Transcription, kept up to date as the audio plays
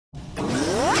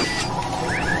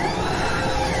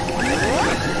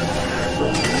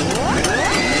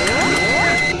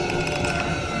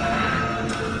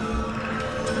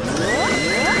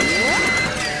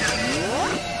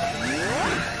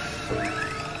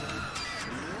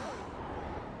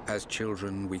As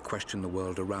children, we question the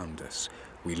world around us.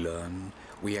 We learn,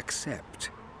 we accept,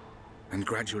 and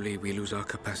gradually we lose our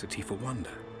capacity for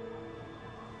wonder.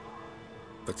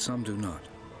 But some do not.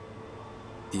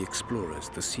 The explorers,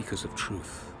 the seekers of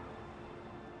truth.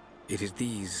 It is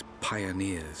these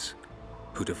pioneers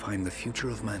who define the future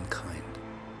of mankind.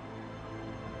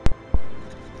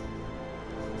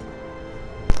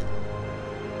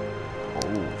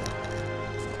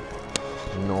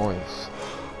 Noise.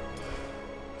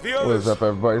 What is up,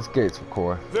 everybody's Gates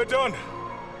McCoy. They're done.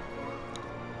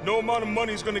 No amount of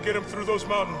money is gonna get them through those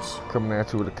mountains. Coming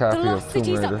at you with a copy of Tomb Raider. The lost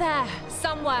city's up there,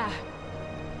 somewhere.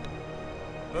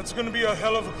 That's gonna be a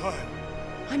hell of a climb.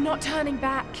 I'm not turning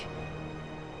back.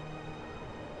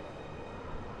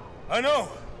 I know.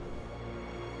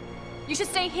 You should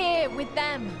stay here with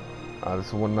them. This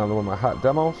is another one of my hot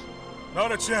demos.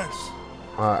 Not a chance.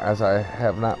 As I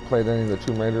have not played any of the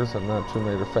Tomb Raiders, I'm not a Tomb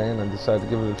Raider fan, and decided to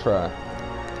give it a try.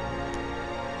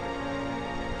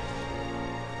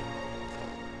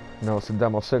 You know, it's a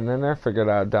demo sitting in there. Figured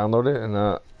I'd download it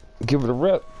and give it a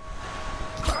rip.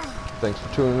 Thanks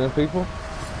for tuning in, people.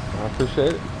 I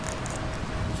appreciate it.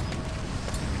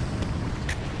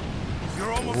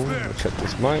 You're almost there. Check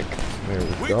this mic.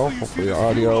 There we go. Hopefully the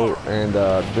audio and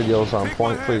video's on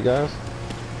point for you guys.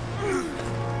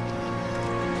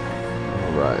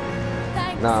 Alright.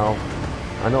 Now,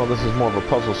 I know this is more of a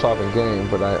puzzle-solving game,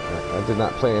 but I did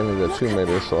not play any of the Tomb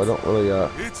Raiders, so I don't really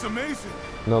it's amazing.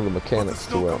 Know the mechanics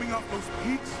too well. Coming off those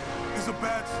peaks is a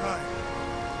bad sign.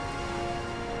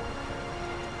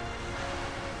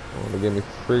 They give me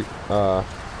free, the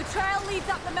trail leads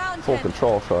up the mountain. Full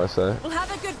control, shall I say. We'll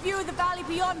have a good view of the valley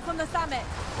beyond from the summit.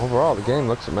 Overall, the game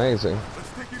looks amazing.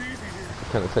 Let's take it easy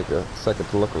here. Kind of take a second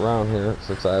to look around here,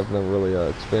 since I have never really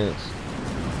experienced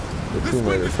the Tomb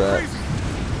Raider tracks.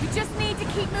 We just need to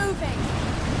keep moving.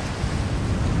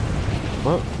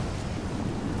 Huh?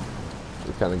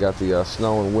 We kind of got the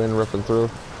snow and wind ripping through,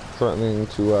 threatening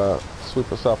to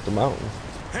sweep us off the mountain.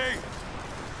 Hey,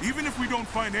 even if we don't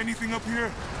find anything up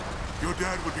here, your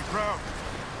dad would be proud.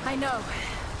 I know,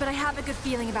 but I have a good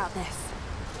feeling about this.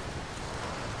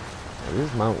 Yeah,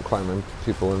 these mountain climbing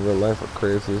people in real life are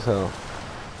crazy as hell.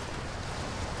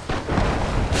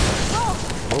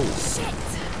 Oh, shit!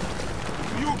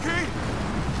 Are you okay?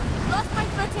 Lost my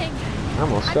footing. I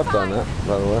almost stepped on that,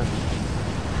 by the way.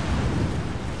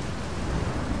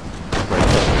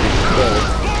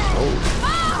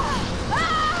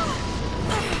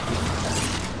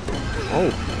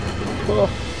 Oh,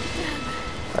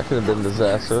 that could have been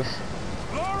disastrous.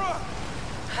 Laura,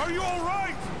 are you all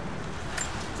right?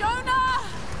 Jonah,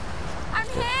 I'm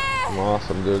here. I'm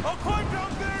awesome, dude. I'll climb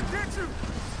down there and get you.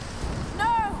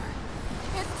 No,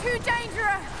 it's too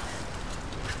dangerous.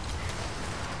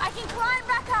 I can climb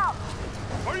back up.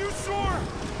 Are you sure?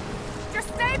 Just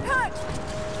stay put.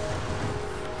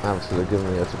 Obviously, they're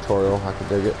giving me a tutorial. I can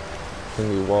dig it.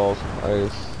 Thingy walls,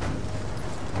 ice.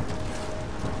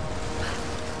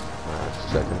 Just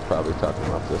checking, probably talking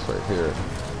about this right here.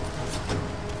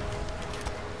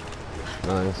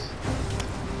 Nice.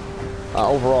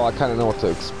 Overall, I kind of know what to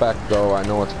expect, though. I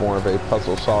know it's more of a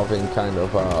puzzle-solving kind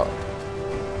of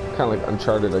like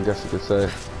Uncharted, I guess you could say.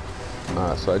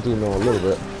 So I do know a little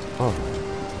bit. Oh.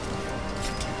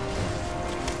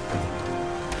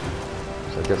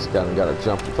 So I guess you kind of got to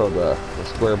jump and throw the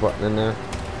square button in there.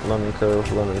 Learning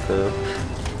curve, learning curve.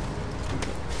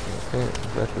 Okay,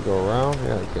 if I could go around,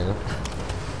 yeah, I can.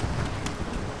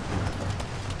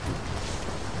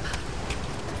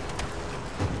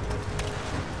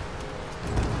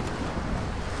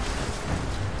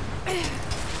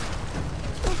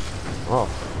 Oh.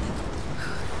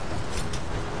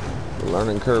 The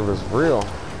learning curve is real.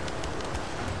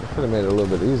 I could have made it a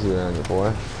little bit easier on you,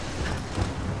 boy.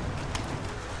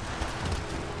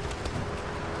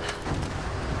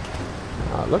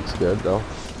 It looks good, though.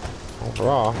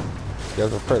 Overall, you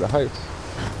guys are afraid of heights.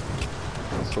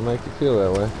 This will make you feel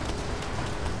that way.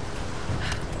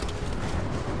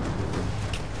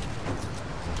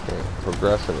 Can't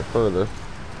progress any further.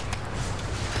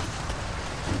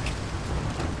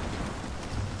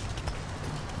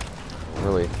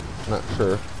 Really not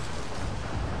sure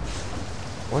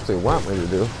what they want me to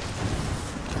do.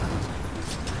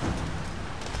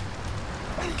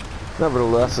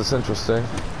 Nevertheless, it's interesting.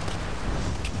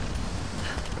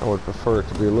 I would prefer it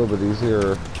to be a little bit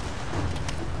easier.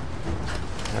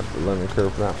 Have the learning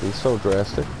curve not be so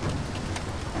drastic.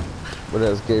 But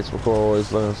as Gates McCoy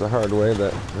always learns the hard way,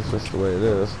 that it's just the way it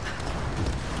is.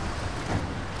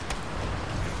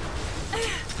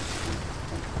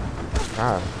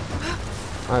 God,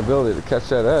 my ability to catch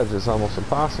that edge is almost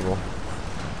impossible.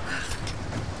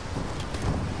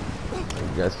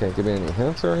 There you guys can't give me any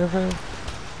hints or anything?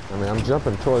 I mean, I'm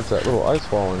jumping towards that little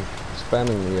ice wall and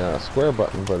spamming the square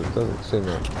button, but it doesn't seem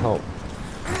to help.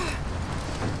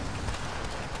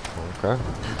 Okay,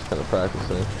 just kind of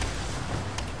practicing.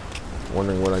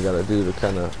 Wondering what I gotta do to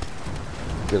kind of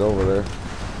get over there.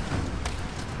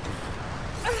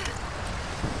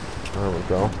 There we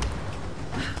go.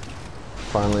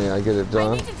 Finally, I get it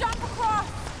done. I need to jump across.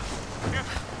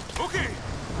 Yeah. Okay.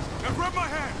 Now grab my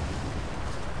hand.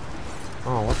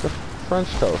 Oh, what the French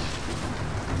toast?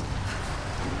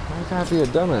 Why you gotta be a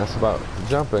dumbass about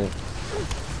jumping?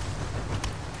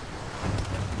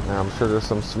 Now, I'm sure there's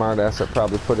some smart ass that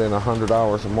probably put in 100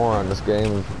 hours or more on this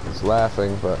game and is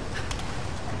laughing, but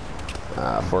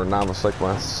for a novice like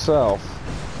myself,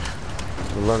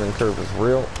 the learning curve is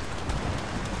real.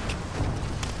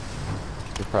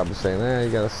 You're probably saying,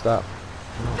 you gotta stop.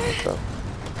 Oh, what's up?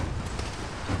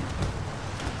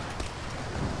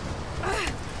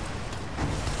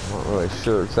 I'm not really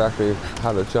sure exactly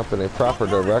how to jump in a proper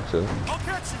direction. I'll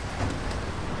catch you.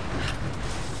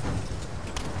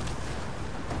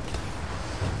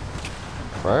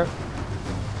 Alright?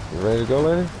 You ready to go,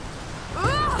 lady?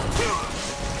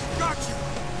 Got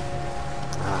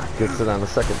you. Gets it on the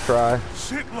second try.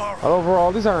 Shit, Laura. But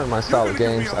overall, these aren't my style of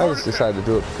games. I just decided to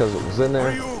do it because it was in Are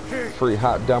there. you okay? Free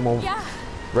hot demo, Yeah.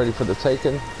 ready for the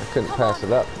taking. I couldn't pass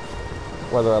it up,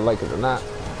 whether I like it or not.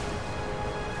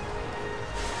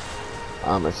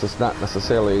 It's just not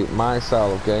necessarily my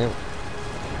style of game.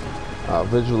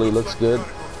 Visually looks good.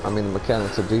 I mean, the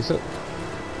mechanics are decent.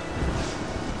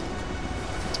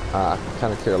 I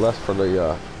kind of care less for the,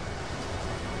 not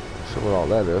sure what all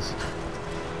that is.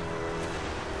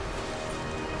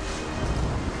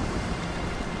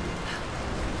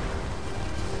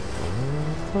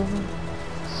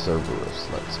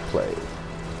 Cerberus, let's play.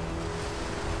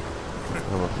 I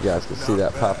don't know if you guys can see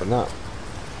that popping up.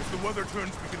 If the weather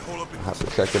turns, we can hold up in I'll have to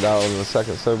check it out in the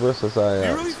second Cerberus as I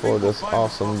explore this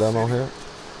awesome demo here,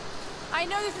 I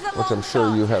know this is a which I'm long sure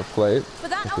shot, you have played. but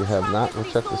that If you have not, well,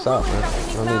 check this out, man.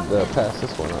 I need to pass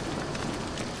this one up.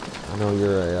 I know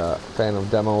you're a fan of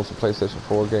demos of PlayStation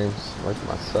 4 games like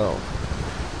myself.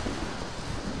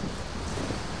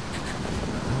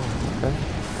 Okay.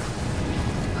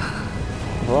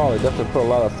 Well, they definitely put a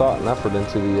lot of thought and effort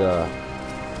into the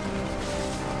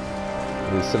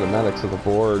cinematics of the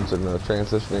boards and the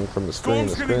transitioning from the screen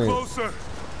to Storm's getting screen. closer.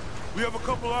 We have a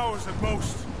couple hours at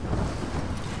most.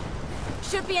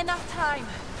 Should be enough time.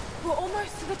 We're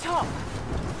almost to the top.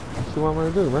 What you want me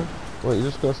to do, man? What, you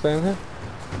just gonna stand here?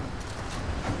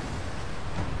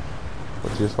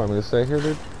 What, you just want me to stay here,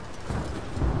 dude?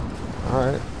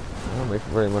 Alright. That don't make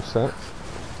very much sense.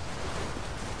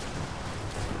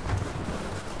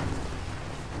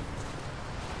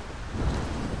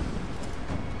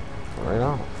 Right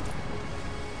on.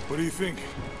 What do you think?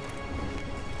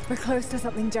 We're close to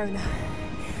something, Jonah.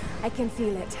 I can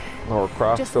feel it. Laura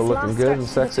Croft Just still this looking last good and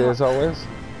stretch to sexy the as top. always.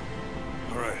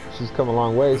 Alright. She's come a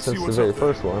long way Let's see since the what's very up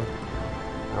there. first one.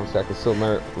 Obviously, I can still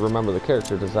remember the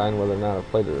character design, whether or not I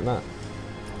played it or not.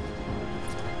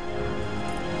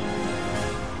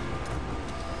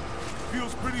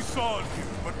 Feels pretty solid here,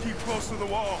 but keep close to the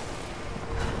wall.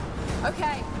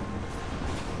 Okay,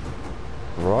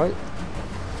 Right?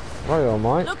 Right on,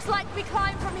 Mike. looks like we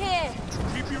climb from here.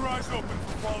 Keep your eyes open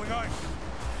for falling ice.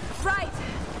 Right,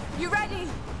 you ready?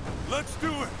 Let's do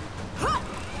it.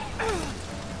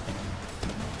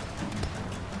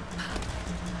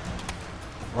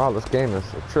 Wow, this game is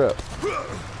a trip.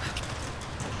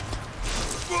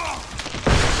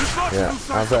 Yeah,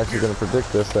 I was actually going to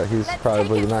predict this, that he's Let's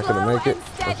probably take it not going to slow make it. and I'm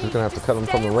just steady. going to have to cut him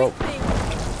from Stay the rope. with me.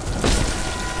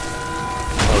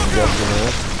 I'm guessing,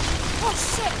 man. Oh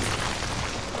shit!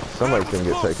 Somebody's going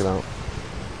to get taken out.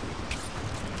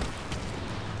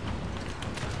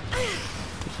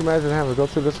 Could you imagine having to go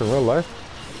through this in real life?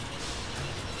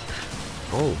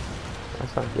 Oh,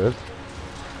 that's not good.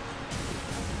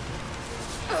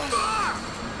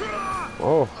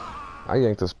 Oh, I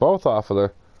yanked us both off of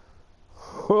there.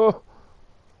 We'll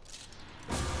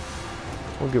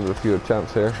give it a few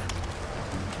attempts here.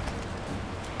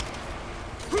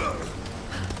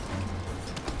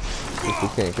 If we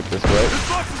can't get this right. There's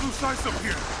lots of loose ice up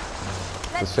here.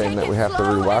 It's a shame that we have to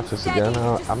rewatch this again.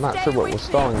 I'm not sure what was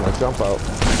stalling my jump out,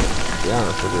 to be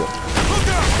honest with you. Look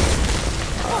out!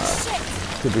 Oh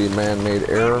shit! Could be a man-made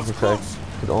error, which I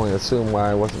could only assume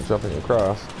why I wasn't jumping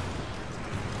across.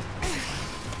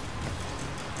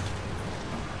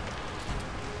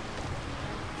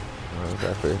 Not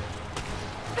exactly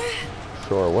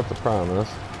sure what the problem is.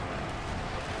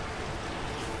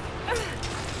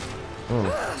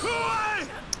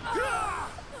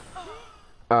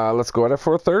 Let's go at it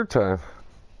for a third time.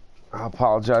 I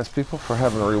apologize, people, for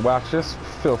having to rewatch this.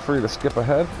 Feel free to skip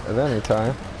ahead at any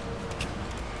time.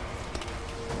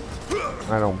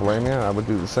 I don't blame you. I would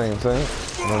do the same thing.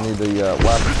 I don't need to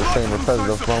watch the same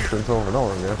repetitive motions over and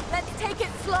over again. Let's take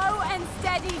it slow and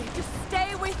steady. Just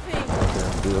stay with me.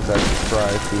 Yeah, do this extra try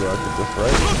to get this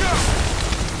right. Look out!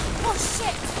 Oh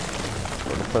shit!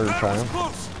 For the third That was time.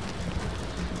 close.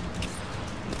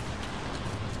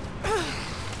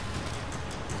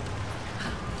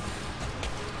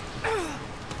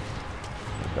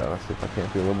 Okay, let's see if I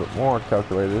can't be a little bit more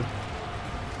calculated.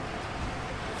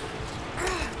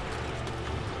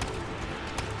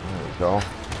 There we go.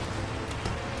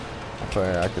 Hopefully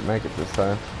I can make it this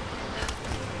time.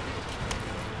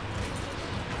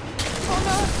 Oh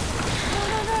no! No,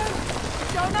 no, no!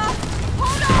 Jonah!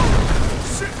 Hold on!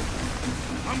 Shit!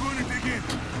 I'm going to dig in.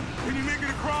 Can you make it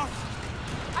across?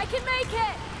 I can make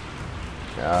it!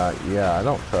 Yeah, I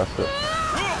don't trust it.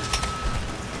 Whoa!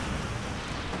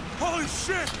 Holy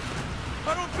shit!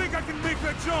 I don't think I can make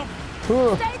that jump.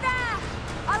 Stay there!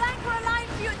 I'll anchor a line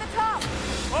for you at the top.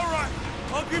 All right,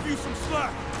 I'll give you some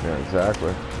slack. Yeah,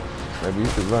 exactly. Maybe you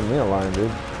should run me a line, dude.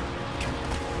 I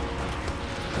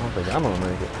don't think I'm gonna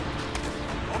make it.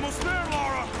 Almost there,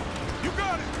 Laura. You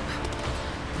got it.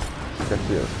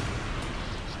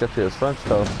 Sketchy as French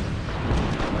toast.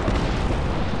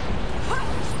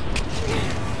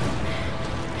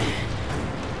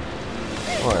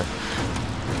 Boy,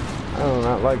 I do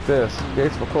not like this.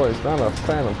 Gates McCoy is not a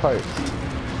fan of pipes.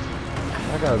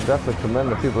 I gotta definitely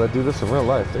commend the people that do this in real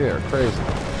life. They are crazy.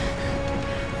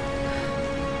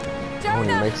 When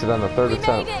he makes it on the third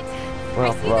attempt.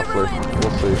 Well, roughly.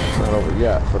 We'll see. It's not over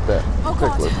yet, but that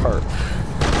particular part.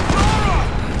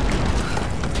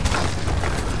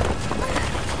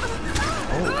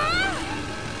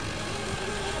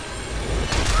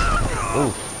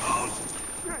 Oh. Oh,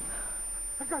 shit.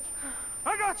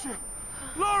 I got you.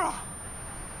 Laura,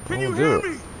 can you hear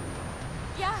me?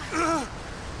 Yeah.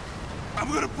 I'm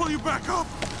gonna pull you back up.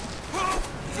 Oh,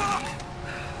 fuck.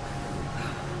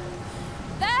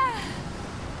 There!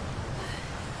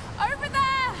 Over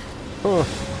there! Oh.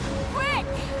 Quick!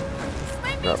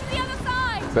 Swing me to the other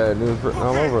side! Bad news written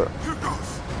all over it. Here goes.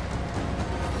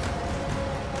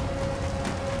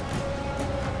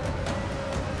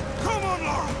 Come on,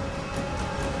 Laura.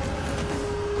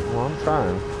 Well, I'm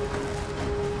trying.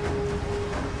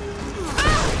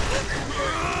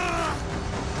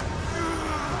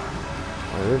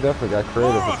 Well, they definitely got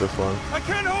creative Laura, with this one. I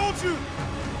can't hold you.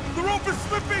 The rope is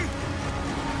slipping.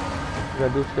 You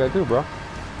gotta do what you gotta do, bro.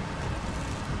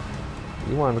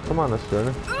 You wanted to come on this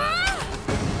journey.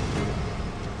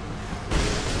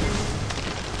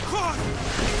 Caught.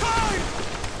 Time.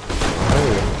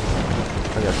 Hey,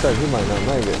 like I said, he might not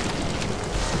make it.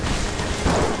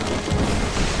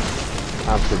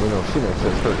 Obviously, we know she makes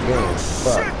this her game,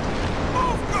 but Shit.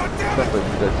 Oh, goddamn it. definitely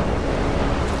predictable.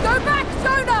 Go back,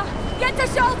 Jonah! Get to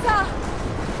shelter!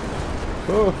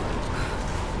 Oh.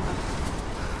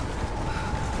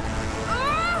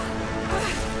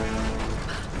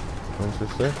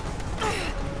 Interesting.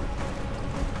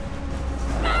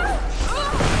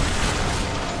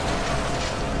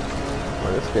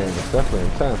 Well, this game is definitely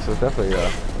intense. It definitely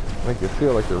make you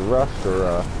feel like you're rushed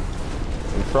or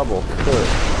in trouble for sure.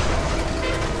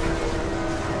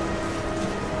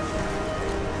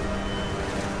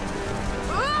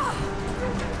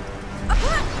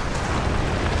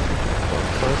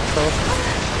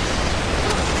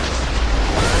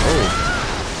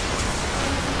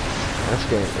 This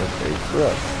game is a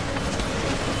trip.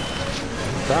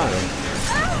 I'm dying.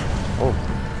 Oh.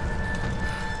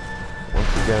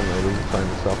 Once again, maybe you find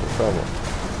yourself in trouble.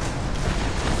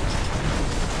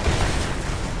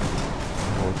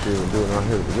 What you even doing out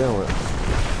here to begin with?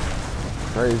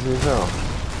 Crazy as hell.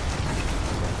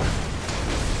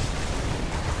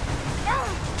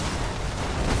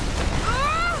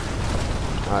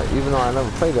 Even though I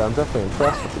never played it, I'm definitely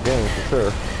impressed with the game for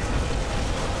sure.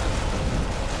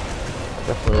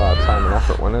 Definitely a lot of time and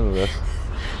effort went into this.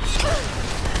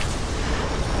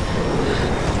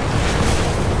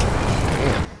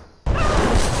 Damn.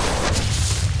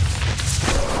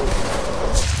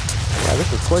 Yeah,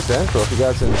 this is quite the intro. If you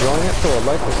guys are enjoying it, throw a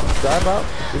like and subscribe out.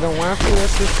 If you don't want to,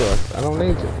 that's your choice. I don't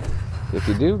need you. If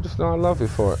you do, just know I love you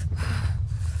for it.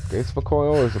 Gates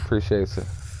McCoy always appreciates it.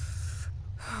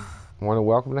 More than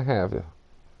welcome to have you.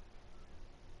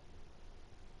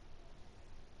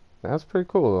 That's pretty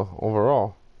cool though,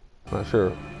 overall. Not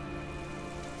sure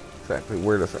exactly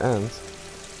where this ends.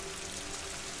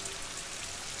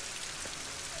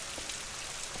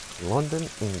 London,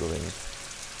 England.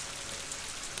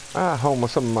 Home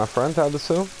with some of my friends, I'd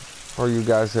assume. Or you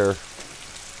guys are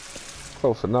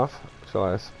Close enough,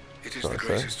 It is the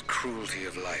greatest cruelty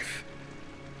of life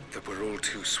that we're all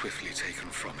too swiftly taken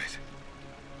from it.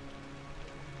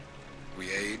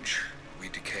 We age, we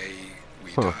decay,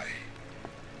 we die.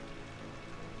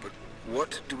 But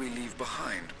what do we leave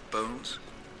behind? Bones?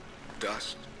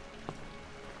 Dust?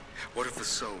 What of the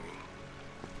soul?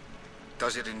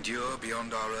 Does it endure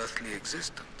beyond our earthly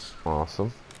existence?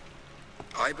 Awesome.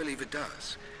 I believe it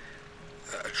does.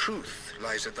 A truth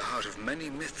lies at the heart of many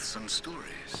myths and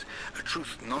stories. A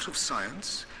truth not of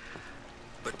science,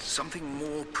 but something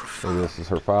more profound. Maybe this is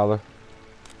her father.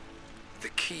 The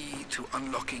key to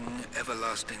unlocking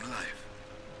everlasting life.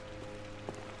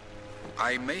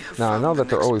 I may have Now, I know that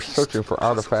they're always searching for puzzle.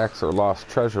 artifacts or lost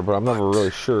treasure, but I'm never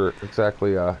really sure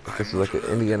exactly if this is like an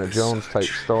Indiana Jones type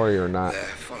story or not. They're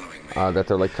following me. That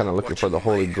they're like kind of looking for the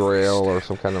Holy Grail or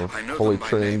some kind of Holy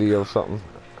Trinity or something.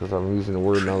 Because I'm using the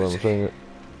word now that I'm saying it.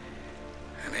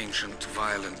 An ancient,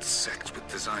 violent sect with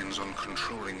designs on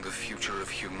controlling the future of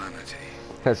humanity.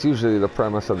 That's usually the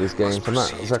premise of these games. I'm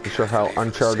not exactly sure how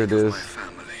Uncharted is.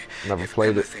 Never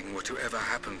played it. If anything were to ever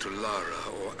happen to Lara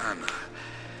or Anna,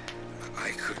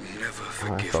 I could never Oh,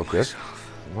 that forgive felt good.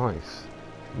 myself. Nice.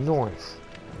 Nice.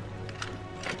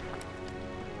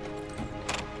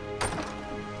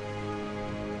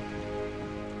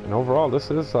 And overall,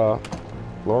 this is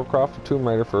Lara Croft of Tomb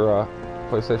Raider for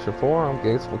PlayStation 4. I'm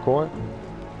Gates McCoy.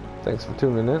 Thanks for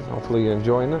tuning in. Hopefully you're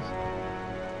enjoying this.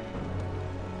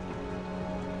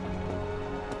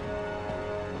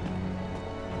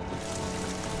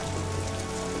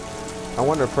 I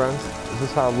wonder, friends, is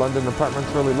this how London apartments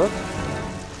really look?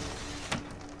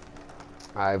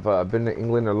 I've been to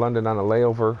England or London on a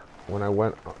layover when I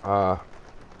went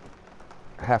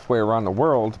halfway around the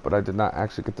world, but I did not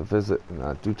actually get to visit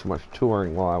and do too much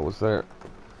touring while I was there.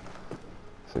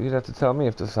 So you'd have to tell me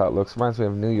if this is how it looks. Reminds me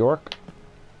of New York.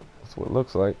 That's what it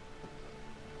looks like.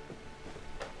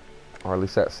 Or at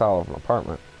least that style of an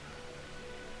apartment.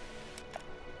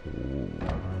 Ooh.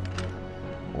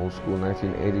 Old school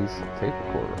 1980s tape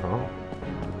recorder, huh?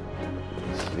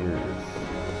 Serious.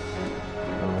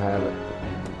 I don't have it.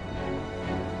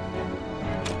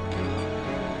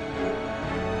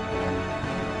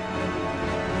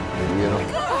 You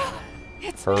know,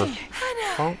 It's her. me,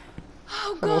 Hannah. Huh?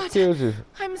 Oh I almost God, killed you.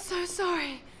 I'm so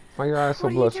sorry. Why your eyes so What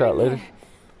are you bloodshot, doing lady? here?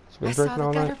 You been I saw drinking the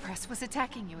all gutter night? press was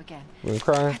attacking you again. You been I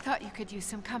crying? thought you could use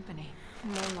some company.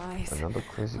 No lies. Another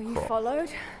crazy Were you crawl. followed?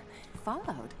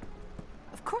 Followed?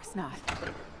 Of course not.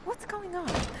 What's going on?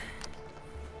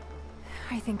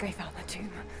 I think I found the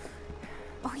tomb.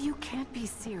 Oh, you can't be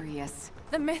serious.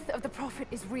 The myth of the prophet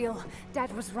is real.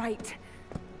 Dad was right.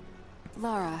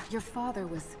 Lara, your father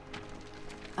was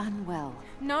unwell.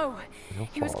 No, Your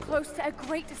he was father. close to a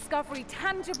great discovery,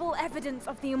 tangible evidence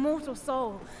of the immortal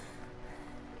soul.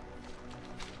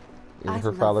 Either I've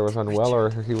her father was loved unwell or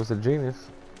Richard. he was a genius.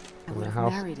 I And would the have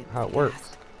house, married him how if it he works.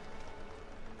 asked.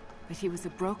 But he was a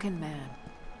broken man.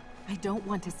 I don't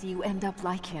want to see you end up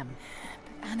like him.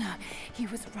 Anna, he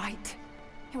was right.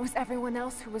 It was everyone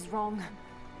else who was wrong.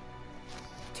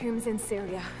 Tombs in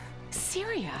Syria.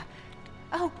 Syria?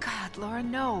 Oh God, Laura,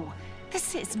 no.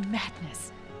 This is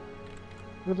madness.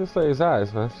 Look at this lady's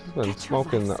eyes, man. She's been Get your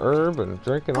smoking life the herb and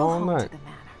drinking Go all home night. to the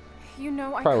manor. You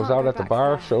know I Probably can't was out go at the back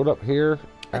bar, there. showed up here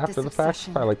But after this the fact.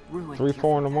 obsession Probably like ruined 3, your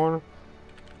 4 in the father. morning.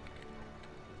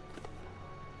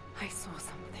 I saw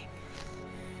something.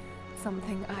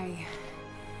 Something I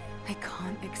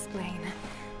can't explain.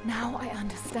 Now I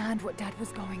understand what Dad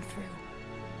was going through.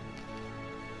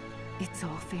 It's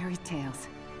all fairy tales.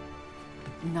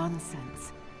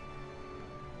 Nonsense.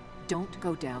 Don't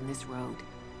go down this road.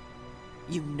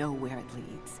 You know where it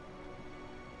leads.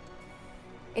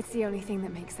 It's the only thing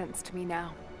that makes sense to me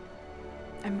now.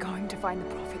 I'm going to find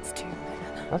the prophet's tomb.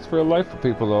 That's real life for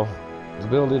people, though. The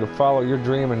ability to follow your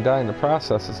dream and die in the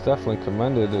process is definitely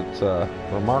commended. It's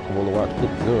remarkable to watch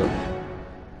people do it.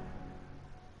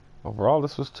 Overall,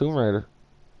 this was Tomb Raider.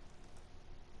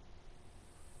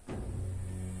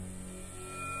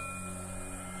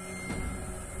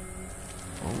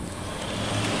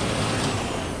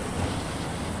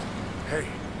 Hey,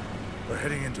 we're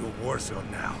heading into a war zone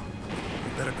now.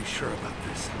 We better be sure about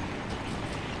this.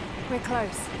 We're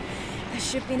close. There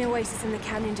should be an oasis in the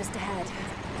canyon just ahead.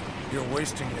 You're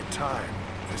wasting your time.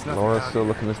 There's nothing Laura's out still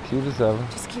here. looking as cute as ever.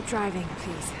 Just keep driving,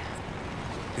 please.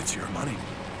 It's your money.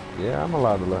 Yeah, I'm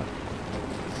allowed to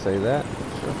say that.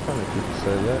 Sure, plenty of people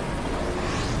say that.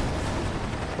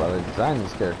 That's why they designed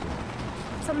this character.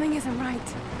 Something isn't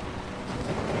right.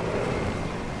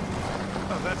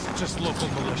 Oh, that's just local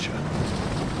militia.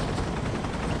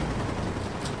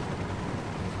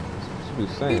 That's what you're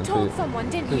saying. You told so someone,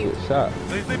 didn't you you? get shot.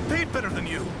 They paid better than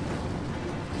you.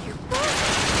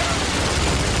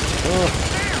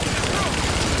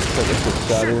 This is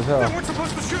shoddy as hell. They weren't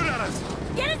supposed to shoot at us!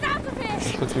 Get us out of here!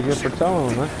 That's what you get for telling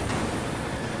them, man.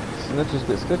 Snitches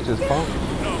get stitches, punk.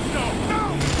 No, no, no!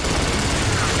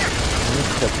 You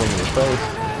catch them in the face.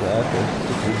 Exactly. That's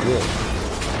what you get.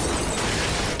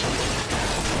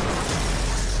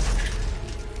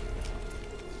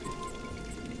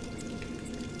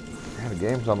 Yeah, the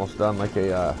game's almost done like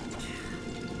a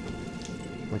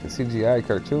CGI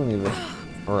cartoon even.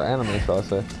 Or anime, shall I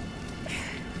say.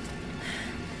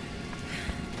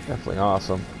 Definitely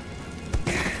awesome. I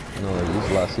know they use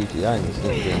a lot of CGI in this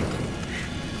game.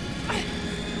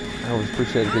 I always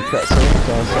appreciate a good cutscene,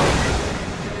 shall I say.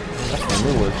 That's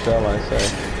my new word, shall I say.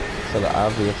 Instead of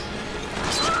obvious.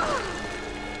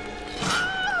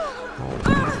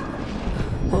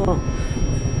 Oh.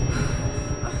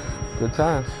 Good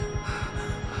times.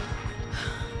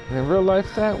 In real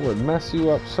life, that would mess you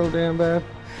up so damn bad.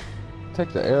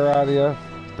 Take the air out of you,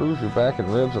 bruise your back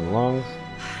and ribs and lungs.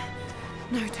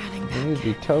 No turning back. And you'd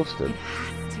be toasted. It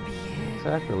has to be here.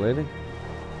 Exactly, lady.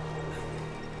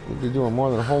 You'd be doing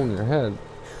more than holding your head.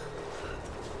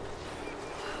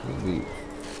 You'd be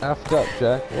effed up,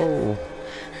 Jack. Whoa.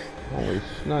 Holy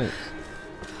snipes.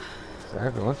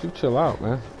 Exactly. Why don't you chill out,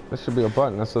 man? There should be a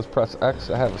button that says press X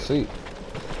to have a seat.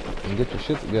 And get your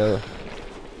shit together.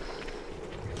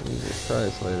 Jesus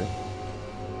Christ, lady.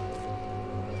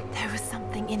 There was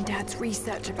something in Dad's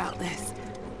research about this.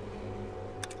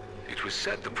 It was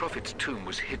said the Prophet's tomb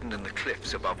was hidden in the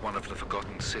cliffs above one of the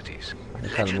forgotten cities. I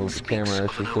kind of moved the camera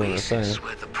as she's doing the thing.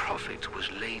 Where the Prophet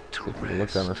was laid to See if you can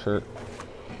rest. look on her shirt.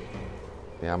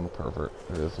 Yeah, I'm a pervert.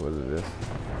 It is what it is.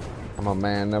 I'm a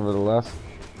man, nevertheless.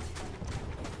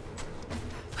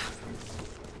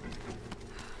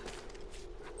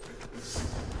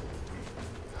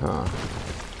 Huh.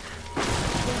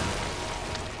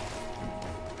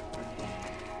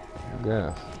 I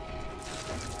guess.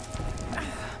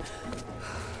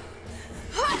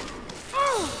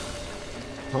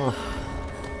 Huh.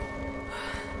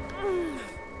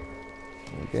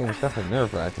 The game's definitely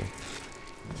nerve-wracking.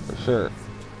 For sure.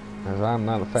 As I'm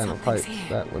not a fan of heights,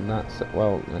 that would not sit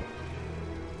well with me.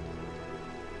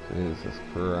 Jesus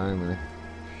Christ.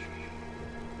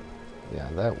 Yeah,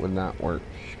 that would not work.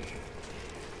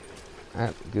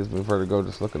 That gives me vertigo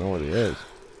just looking over the edge.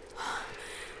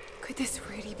 Could this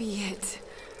really be it?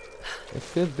 It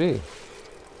could be.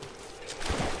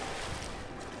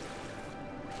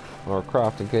 Or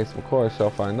Croft, in case McCoy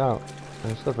shall find out.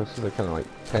 And she looks like she's kind of like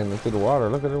panning through the water.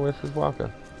 Look at her where she's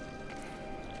walking.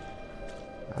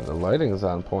 And the lighting is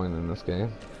on point in this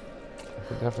game. I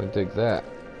could definitely dig that.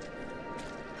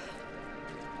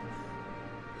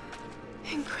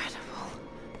 Incredible.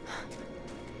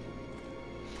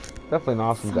 Definitely an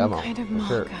awesome Some demo. kind of for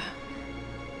marker. sure.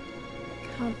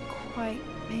 Can't quite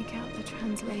make out the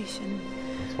translation.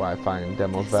 That's why I find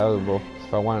demos valuable.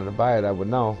 If I wanted to buy it, I would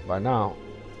know by now.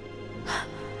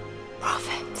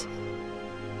 Prophet.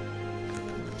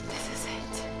 This is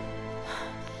it.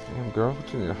 Damn girl,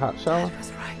 what you need, a hot shower? Dad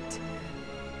was right.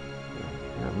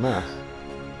 You're a mess.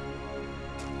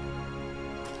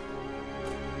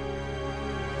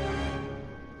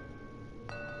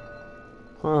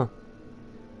 Huh.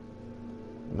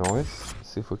 Noise. Let's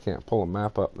see if we can't pull a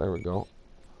map up. There we go.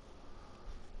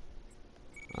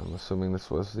 I'm assuming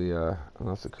this was the,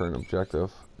 that's the current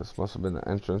objective. This must have been the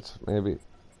entrance, maybe.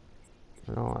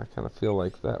 You know, I kind of feel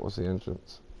like that was the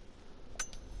entrance.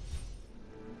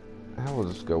 I will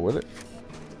just go with it.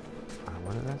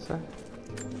 What did that say?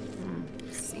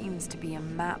 Seems to be a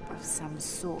map of some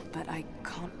sort, but I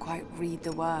can't quite read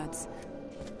the words.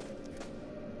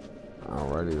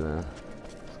 Alrighty then.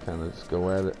 Let's kind of just go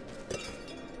at it.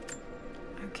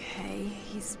 Okay,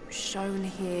 he's shown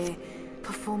here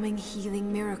performing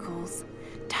healing miracles.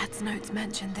 Dad's notes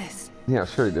mentioned this. Yeah,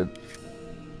 sure he did.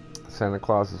 Santa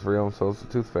Claus is real and so is the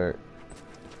Tooth Fairy.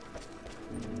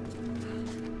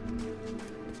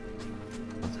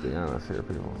 Let's be honest here,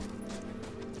 people.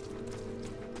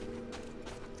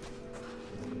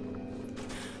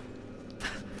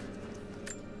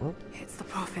 It's the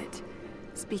Prophet,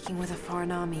 speaking with a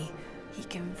foreign army. He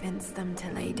convinced them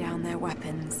to lay down their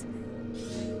weapons.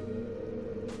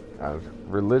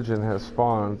 Religion has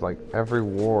spawned like every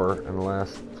war in the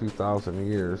last few thousand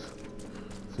years.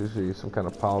 It's usually some kind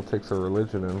of politics or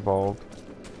religion involved.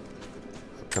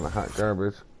 Some kind of hot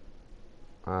garbage.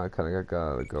 I kind of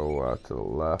gotta go to the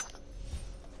left.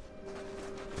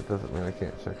 It doesn't mean I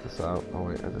can't check this out. Oh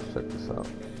wait, I just checked this out.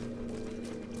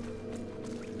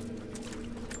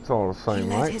 It's all the same, He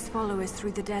led right? his followers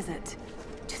through the desert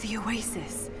to the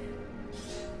oasis.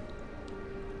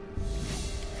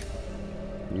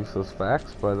 Useless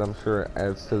facts, but I'm sure it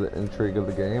adds to the intrigue of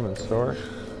the game and story.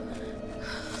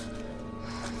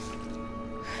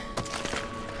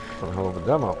 One hell of a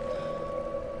demo.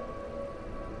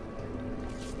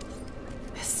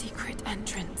 A secret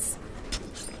entrance.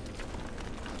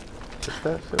 Get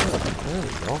that shit up. There we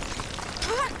go.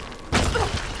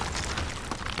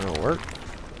 That'll work.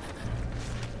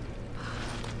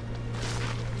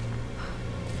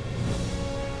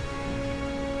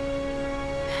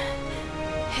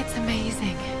 It's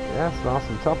amazing. Yeah, it's an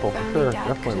awesome temple for sure.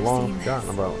 Definitely long forgotten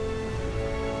about.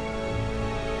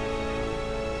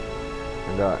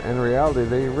 And in reality,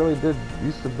 they really did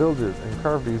used to build it and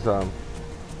carve these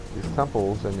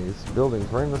temples and these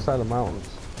buildings right in the side of mountains.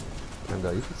 And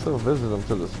you can still visit them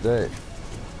to this day.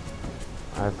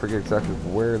 I forget exactly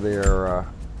where they are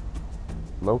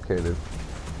located.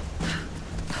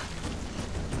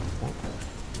 Oh,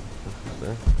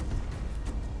 interesting.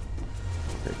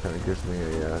 It kind of gives me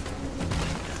a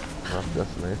rough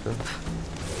destination.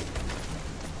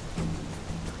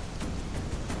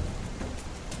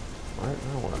 Right,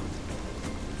 now what?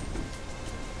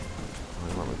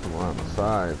 Let me come around the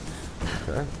side.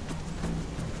 Okay.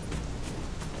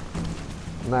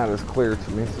 Not as clear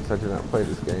to me since I do not play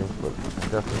this game, but I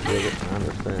definitely get it and I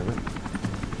understand it.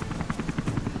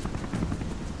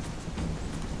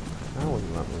 Now what do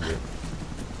you want me to do?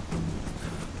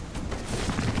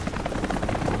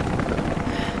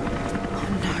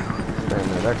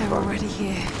 They're already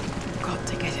here. Got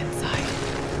to get inside.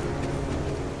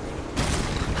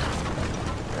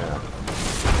 Yeah.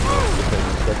 I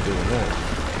didn't expect doing that.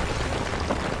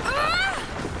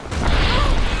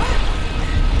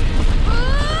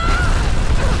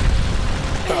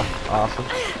 Awesome.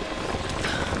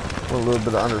 With a little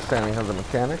bit of understanding of the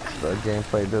mechanics, the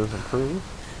gameplay does improve.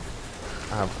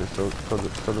 Obviously,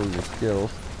 so do your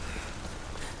skills.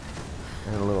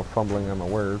 And a little fumbling on my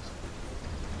words.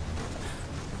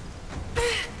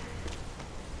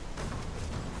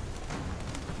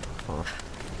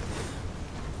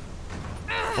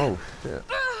 Oh shit.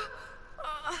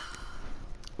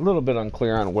 A little bit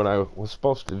unclear on what I was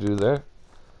supposed to do there.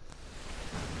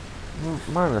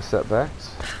 Minor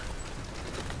setbacks.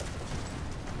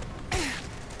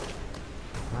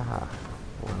 Ah,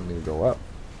 wanted me to go up.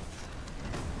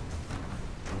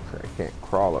 Okay, I can't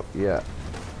crawl up yet.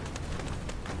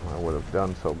 I would have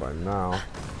done so by now.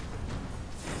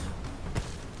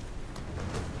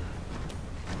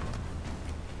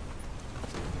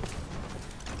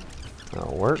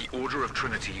 That'll work. The Order of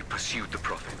Trinity pursued the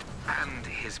Prophet and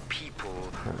his people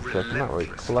I'm not really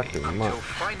collecting until much.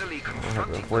 finally I don't have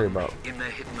confronting to worry them about in their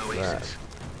hidden that. oasis.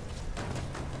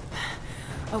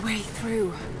 A way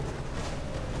through.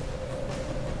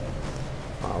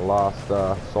 Lost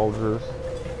soldiers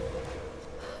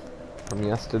from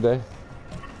yesterday.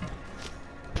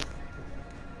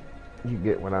 You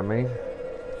get what I mean?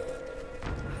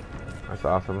 That's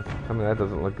awesome. I mean, that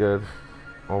doesn't look good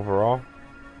overall.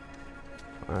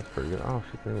 That's pretty good. Oh,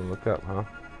 she can even look up, huh?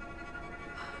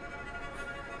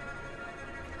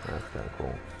 That's kind of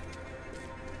cool.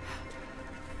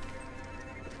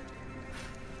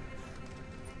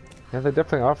 Yeah, they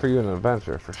definitely offer you an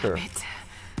adventure, for sure. Damn it.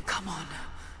 Come on.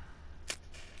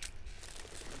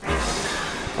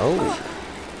 Oh.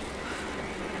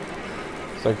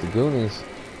 It's like the Goonies.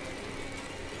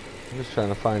 I'm just trying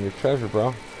to find your treasure,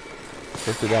 bro.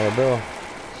 $50 bill.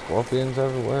 Scorpions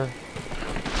everywhere.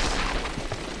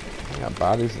 Got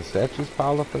bodies and statues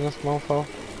piled up in this mofo.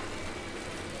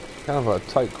 Kind of a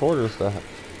tight quarters to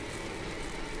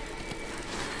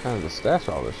kind of to stash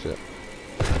all this shit.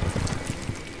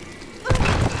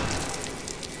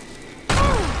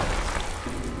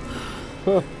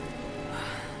 Huh.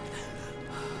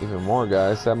 Even more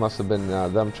guys. That must have been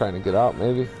them trying to get out,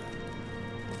 maybe.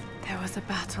 There was a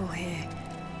battle here.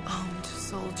 Armed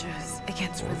soldiers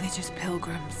against religious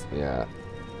pilgrims. Yeah.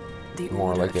 The More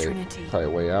Order like of a Trinity. probably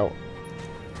way out.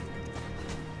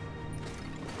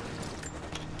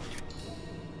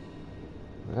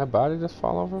 Did that body just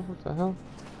fall over? What the hell?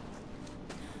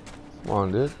 Come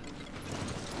on, dude.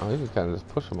 Oh, you can kind of just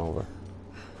push him over.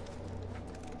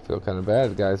 Feel kind of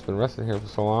bad. The guy's been resting here for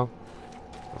so long.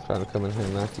 I was trying to come in here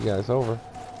and knock you guys over.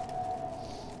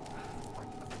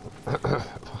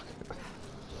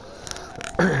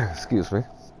 Excuse me.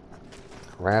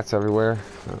 Rats everywhere.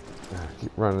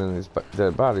 Keep running in these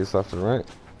dead bodies left and right.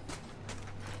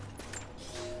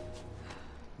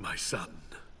 My son,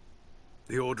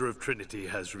 the Order of Trinity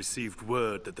has received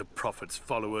word that the Prophet's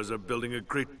followers are building a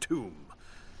great tomb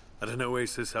at an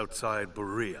oasis outside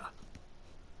Berea.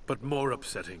 But more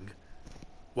upsetting,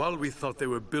 while we thought they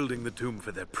were building the tomb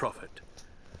for their Prophet,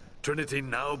 Trinity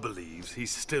now believes he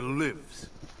still lives.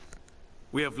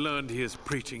 We have learned he is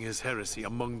preaching his heresy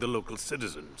among the local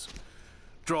citizens,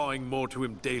 drawing more to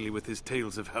him daily with his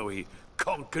tales of how he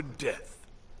conquered death.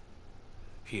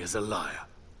 He is a liar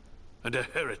and a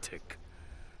heretic,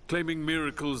 claiming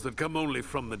miracles that come only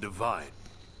from the divine.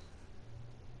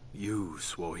 You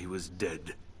swore he was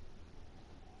dead.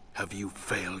 Have you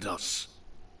failed us?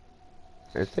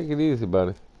 Hey, take it easy,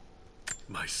 buddy.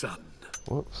 My son.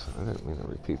 Whoops, I didn't mean to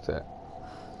repeat that.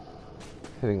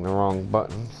 Hitting the wrong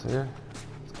buttons here.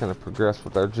 Let's kind of progress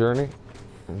with our journey.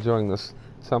 Enjoying this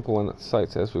temple and its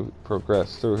sights as we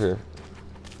progress through here.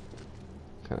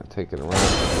 Kind of take it around.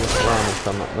 Look around if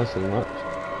I'm not missing much.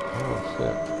 Oh,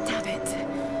 shit. Damn it.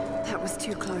 That was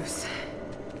too close.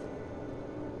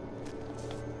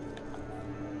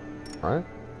 Right?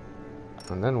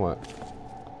 And then what?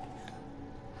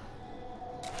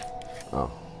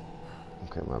 Oh.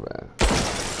 Okay, my bad.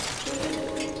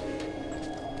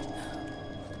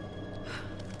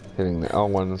 Hitting the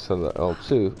L1 instead of the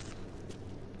L2.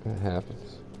 It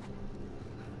happens.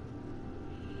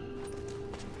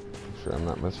 I'm sure I'm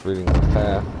not misreading the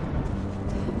path.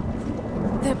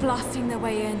 They're blasting their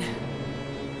way in.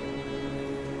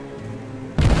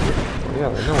 Yeah,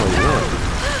 they know where you're at.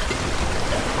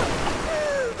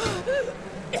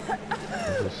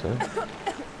 Interesting.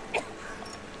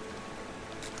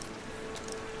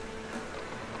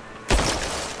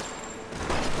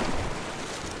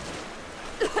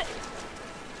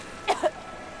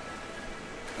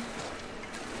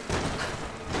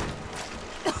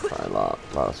 Probably a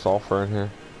lot of sulfur in here.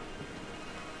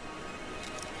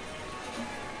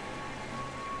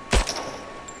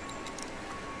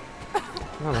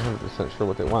 I'm not 100% sure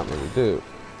what they want me to do.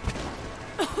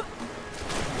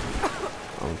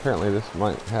 Apparently this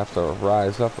might have to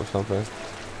rise up or something.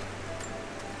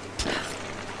 So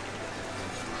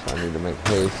I need to make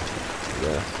haste.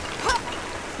 Yeah.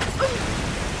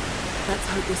 Let's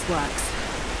hope this works.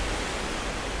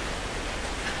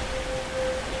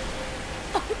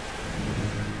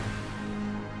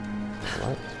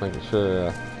 Right, just making sure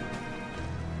I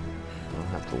don't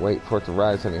have to wait for it to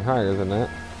rise any higher than that.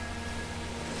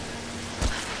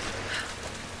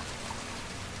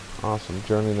 Awesome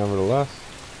journey nevertheless.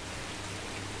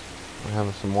 We're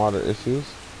having some water issues.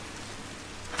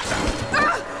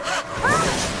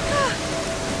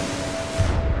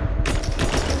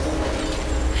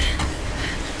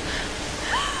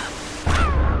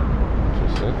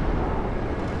 Interesting.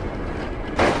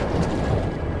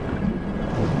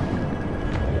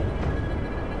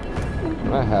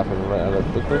 That happened rather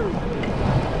quickly.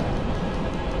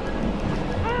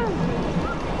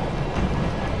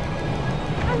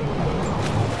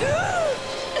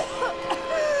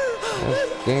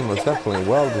 Game was definitely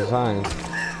well designed.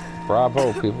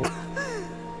 Bravo, people.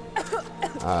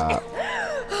 I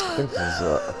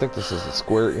think this is a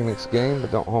Square Enix game,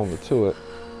 but don't hold me to it.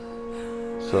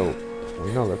 So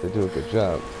we know that they do a good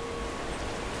job.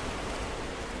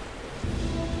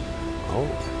 Oh,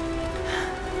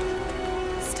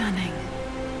 Stunning.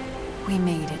 We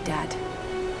made it, Dad.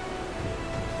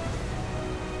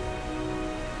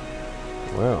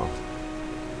 well.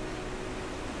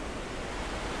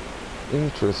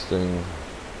 Interesting.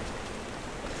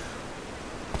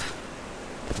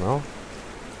 Well,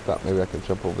 thought maybe I could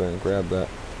jump over there and grab that.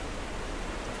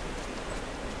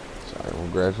 Sorry, we'll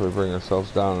gradually bring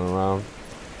ourselves down and around.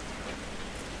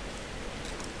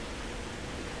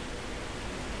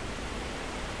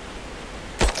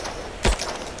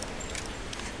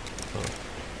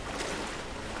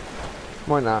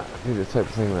 Might not be the type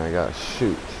of thing that I gotta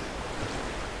shoot.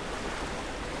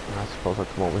 I suppose I'll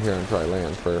come over here and try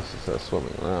land first instead of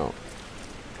swimming around.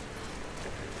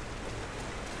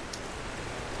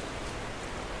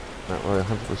 Not really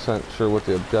 100% sure what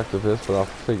the objective is, but I'll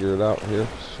figure it out here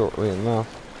shortly enough.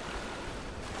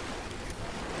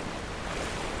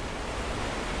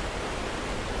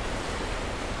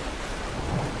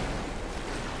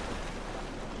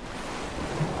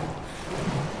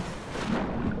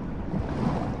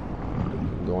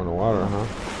 Go in the water, huh?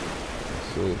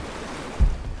 Let's see.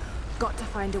 Got to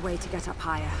find a way to get up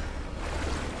higher.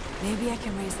 Maybe I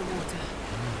can raise the water.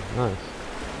 Nice.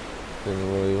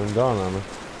 Didn't really even dawn on me.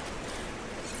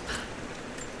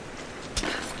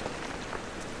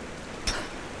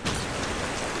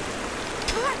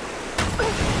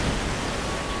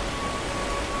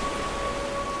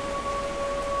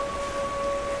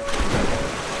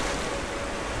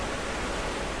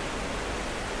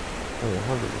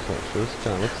 I'm 100% sure. This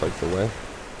kind of looks like the way.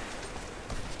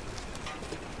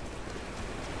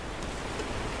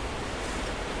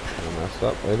 Messed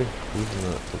up, lady. Using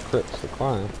the crypts to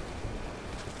climb.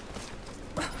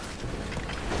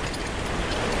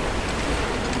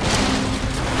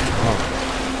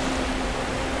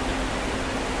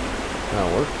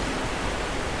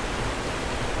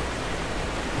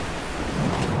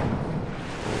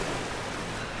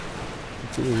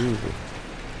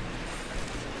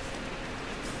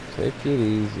 Take it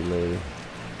easy, lady.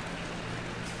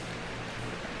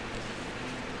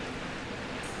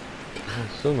 I'm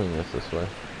assuming it's this way.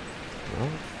 No?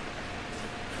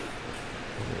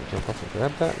 Jump up and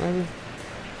grab that, maybe?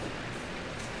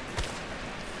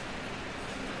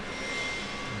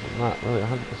 I'm not really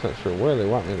 100% sure where they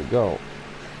want me to go.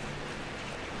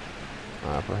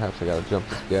 Perhaps I gotta jump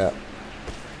this gap.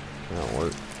 That'll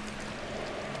work.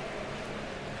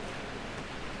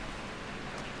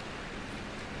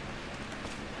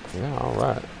 Yeah,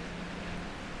 alright.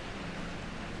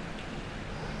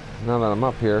 Now that I'm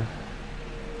up here,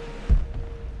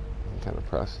 I kind of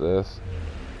press this.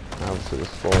 Obviously this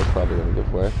floor is probably going to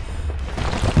give way.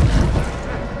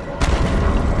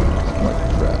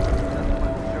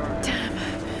 Damn,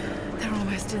 they're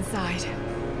almost inside.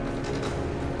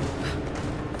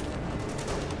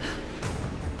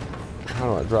 How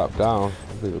do I drop down?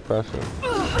 That'd be the question.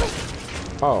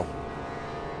 Oh.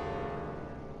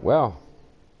 Well,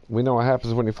 we know what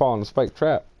happens when you fall in a spike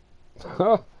trap.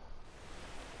 That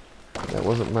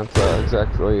wasn't meant to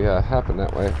exactly happen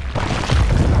that way.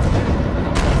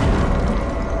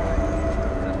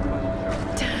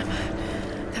 Damn,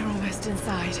 they're almost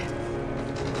inside.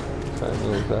 So I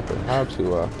knew exactly how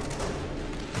to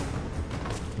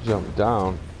jump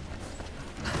down.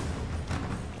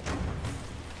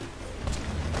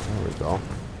 There we go.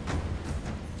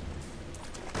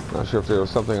 Not sure if there was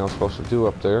something I was supposed to do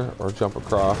up there or jump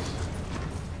across.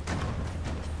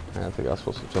 I think I was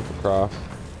supposed to jump across.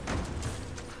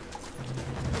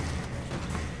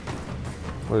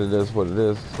 What it is, what it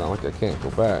is. It's not like I can't go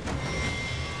back.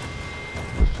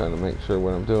 I'm just trying to make sure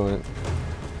what I'm doing.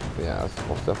 Yeah, I was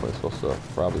most definitely supposed to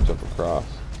probably jump across.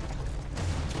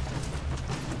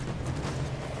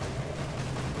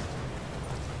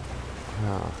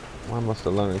 Why must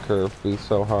the learning curve be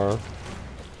so hard?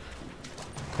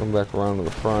 Come back around to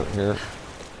the front here.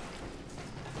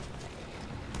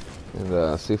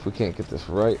 And see if we can't get this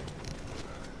right.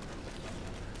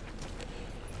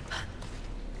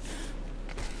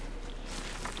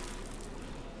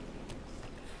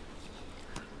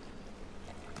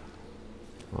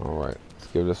 Alright, let's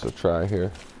give this a try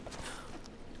here.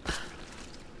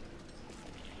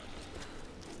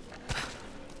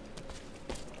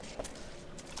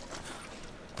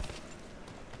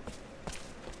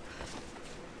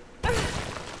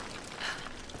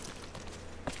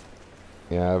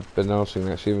 Yeah, I've been noticing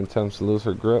that she even tends to lose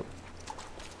her grip,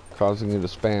 causing you to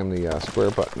spam the square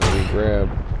button to re-grab.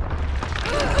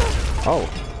 Oh!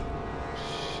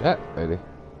 Shit, lady.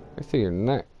 Right through your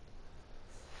neck.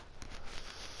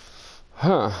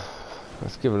 Huh.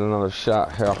 Let's give it another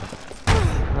shot. Hell.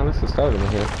 At least it started me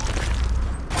here.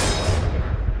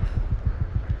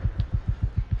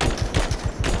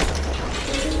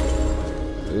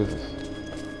 Jesus.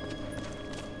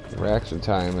 Reaction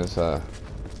time is a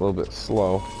little bit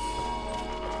slow.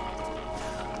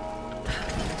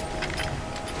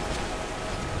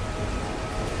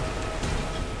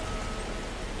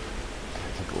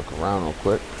 Take a look around real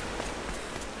quick.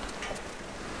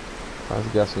 I was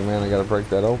guessing, man, I gotta break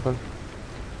that open.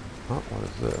 Oh, what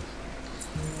is this?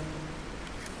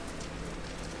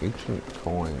 Ancient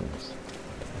coins.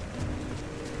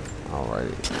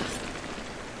 Alrighty.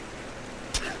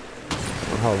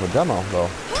 One hell of a demo, though.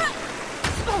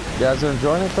 If you guys are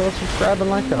enjoying it, throw a subscribe and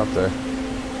like out there.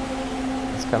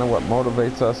 That's kind of what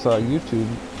motivates us YouTube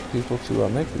people to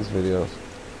make these videos.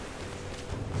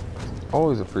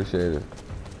 Always appreciated.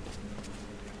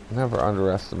 Never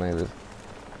underestimated.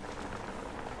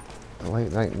 The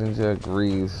Late Night Ninja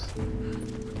agrees. I'm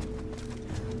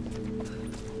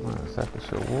not exactly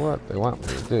sure what they want me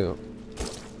to do.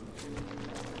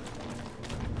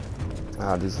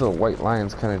 These little white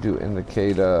lines kind of do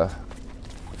indicate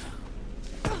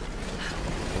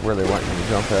where they want you to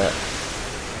jump at.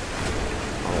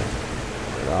 Oh,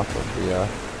 right off of the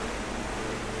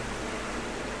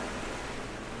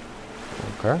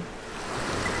okay.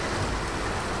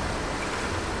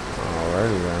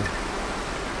 Alrighty then.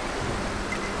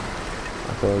 I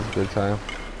thought it was a good time.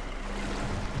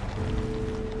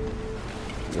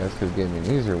 You guys could have gave me an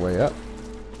easier way up.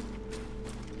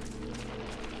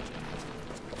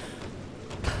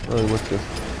 Really wish this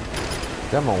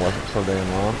demo wasn't so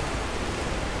damn long.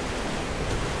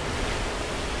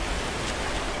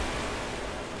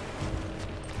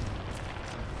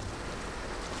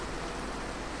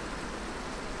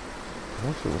 I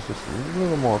wish it was just a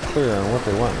little more clear on what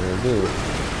they want me to do.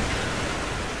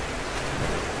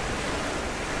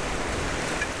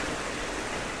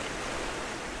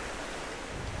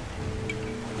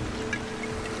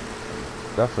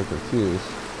 Definitely confused.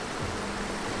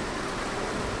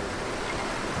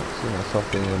 I don't see myself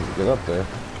being able to get up there.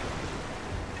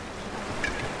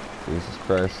 Jesus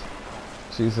Christ.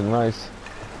 Cheese and rice.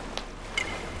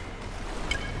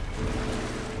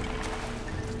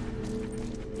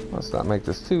 Let's not make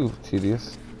this too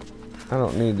tedious. I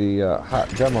don't need the hot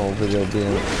demo video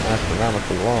being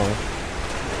astronomically long.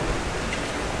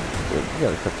 Dude, you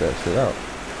gotta cut that shit out.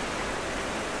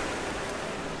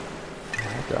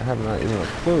 I have not even a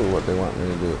clue what they want me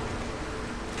to do.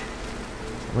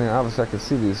 I mean, obviously I can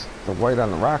see the white on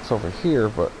the rocks over here,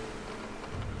 but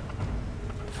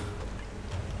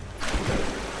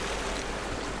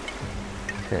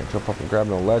can't jump up and grab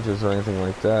no ledges or anything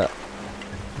like that.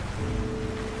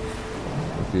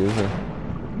 Confusing.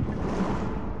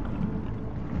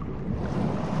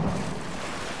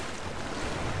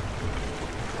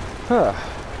 Huh.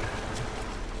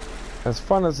 As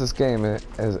fun as this game is,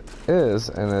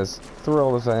 and as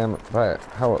thrilled as I am by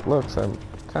how it looks, I'm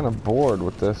kind of bored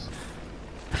with this.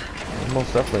 I'd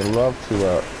most definitely love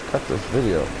to cut this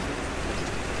video.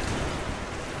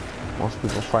 Most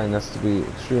people find this to be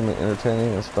extremely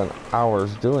entertaining and spend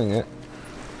hours doing it.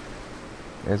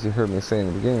 As you heard me say in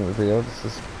the beginning of the video, this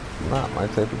is not my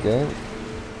type of game.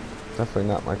 Definitely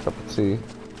not my cup of tea.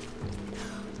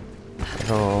 I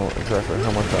don't know exactly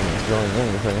how much I'm enjoying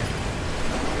anything.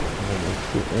 They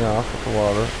shoot me off with the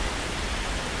water,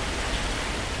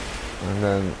 and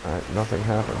then nothing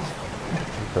happens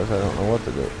because I don't know what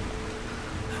to do.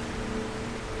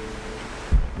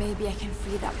 Maybe I can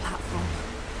free that platform.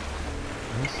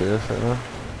 Are you serious right now?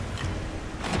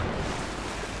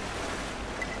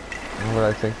 Why would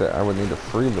I think that I would need to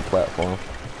free the platform?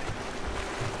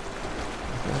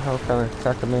 What the hell kind of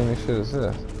cockamamie shit is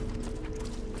this?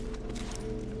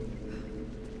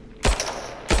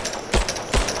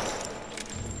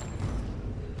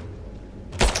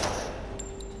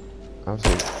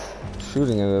 Obviously,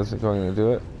 shooting it isn't going to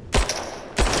do it.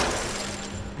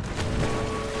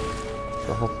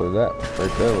 So hopefully that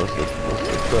right there was the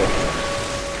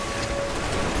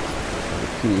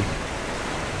key.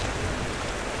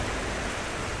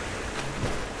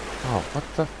 Oh, what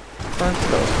the French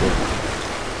toast, dude?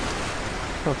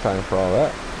 No time for all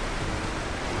that.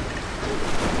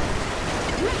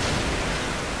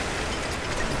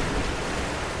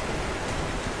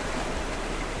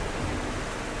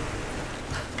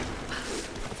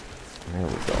 There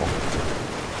we go.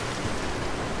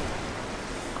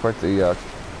 Quite the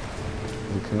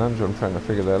conundrum trying to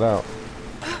figure that out.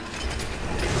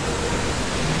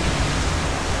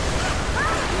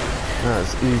 Not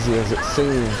as easy as it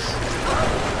seems.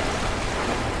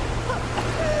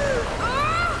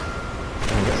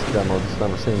 And this demo just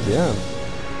never seems the end.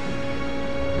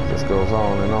 It just goes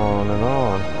on and on and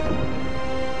on.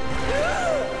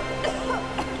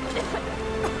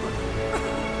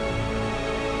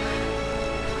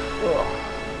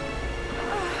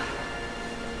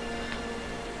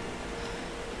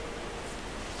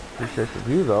 Appreciate the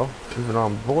view though, even though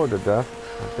I'm bored to death.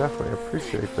 I definitely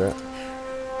appreciate that.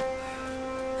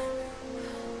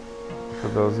 For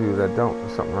those of you that don't,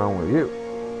 there's something wrong with you.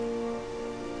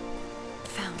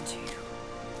 Found you.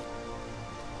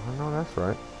 I know that's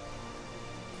right.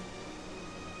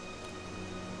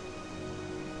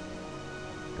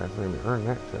 You guys made me earn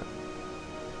that shit.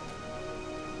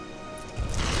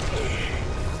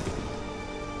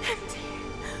 Empty.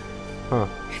 Huh.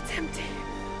 It's empty.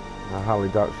 Now Holly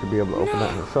Dock should be able to open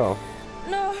that herself.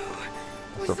 No.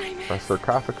 A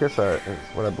sarcophagus, is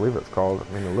what I believe it's called.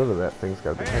 I mean, the lid of that thing's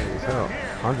got to be heavy as hell.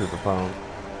 Hundreds of pounds.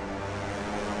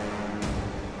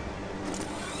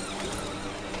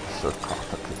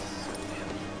 Sarcophagus.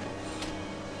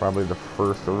 Probably the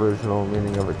first original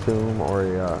meaning of a tomb or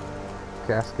a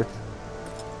casket.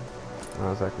 I'm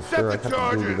not exactly sure. I have to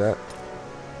Google that.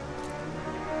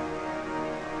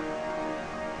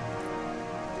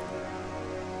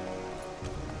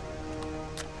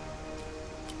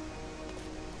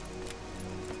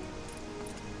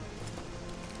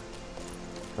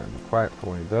 Quiet for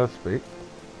when he does speak.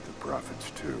 The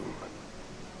Prophet's tomb.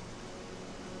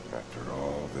 After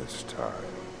all this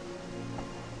time.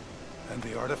 And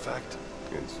the artifact?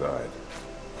 Inside.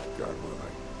 God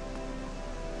willing.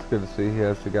 It's good to see he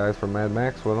has the guys from Mad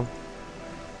Max with him.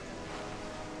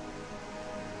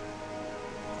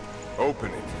 Open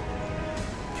it.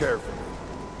 Carefully.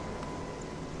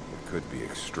 It could be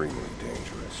extremely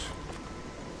dangerous.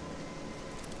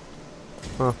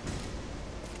 Huh.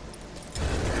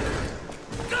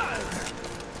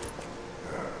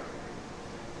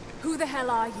 Who the hell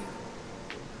are you?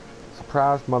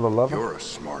 Surprised, mother lover. You're a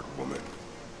smart woman.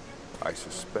 I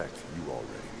suspect you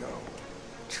already know.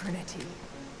 Trinity.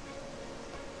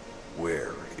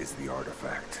 Where is the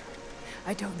artifact?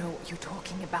 I don't know what you're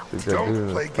talking about. Did that dude in Don't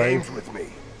his play face? games with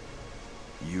me.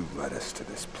 You led us to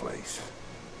this place.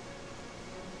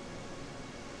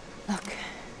 Look,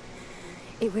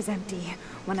 it was empty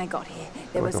when I got here.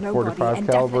 There Like was a no body 45 and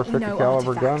caliber, definitely 50 no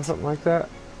caliber gun, artifact. something like that.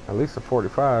 At least a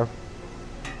 45.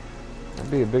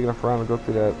 That'd be a big enough round to go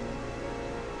through that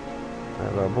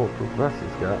bulletproof vest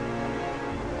he's got.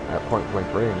 At point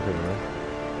blank range, anyway.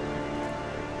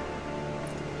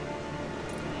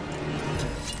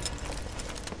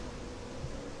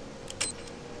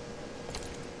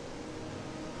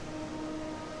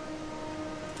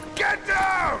 Get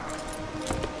down!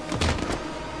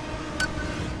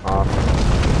 Awesome.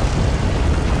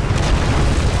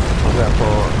 How's that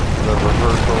for the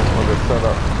reversal of the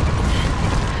setup?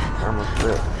 Almost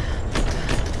fit.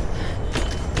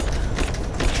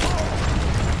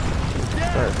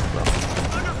 There, so.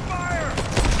 Under fire!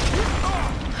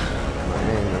 My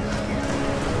aim is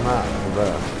not the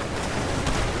best.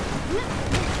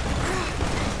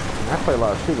 I play a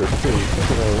lot of shooters too, so I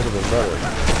think I would have been better.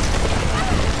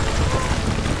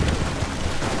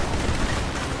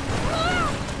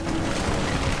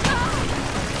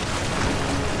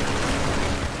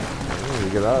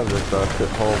 Get out of this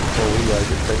shithole before we get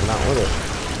taken out with it.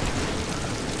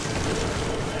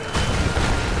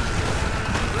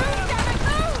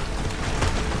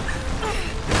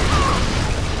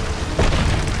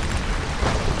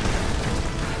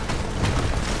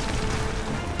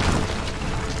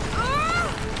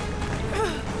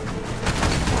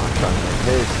 I'm trying to make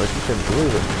haste like you couldn't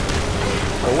believe it.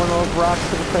 I went those rocks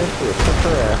to the face with a took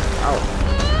her ass out.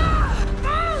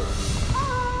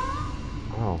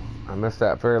 I missed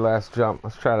that very last jump.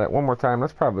 Let's try that one more time.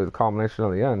 That's probably the culmination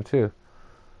of the end, too.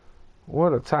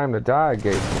 What a time to die,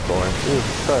 Gates McCoy.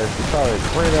 Jesus Christ, you're probably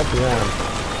right at the end.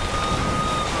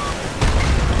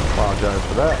 Apologize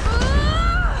for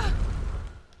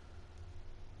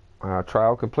that.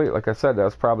 Trial complete. Like I said,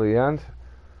 that's probably the end.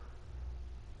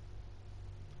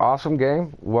 Awesome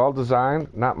game. Well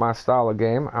designed. Not my style of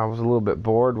game. I was a little bit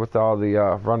bored with all the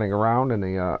running around and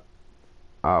the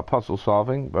puzzle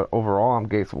solving, but overall I'm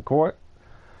Gates McCoy.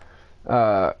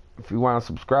 If you want to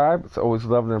subscribe, it's always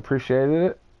loved and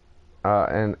appreciated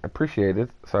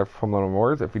sorry for fumbling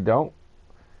words. If you don't,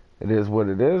 it is what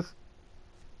it is.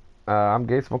 I'm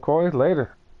Gates McCoy.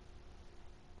 Later.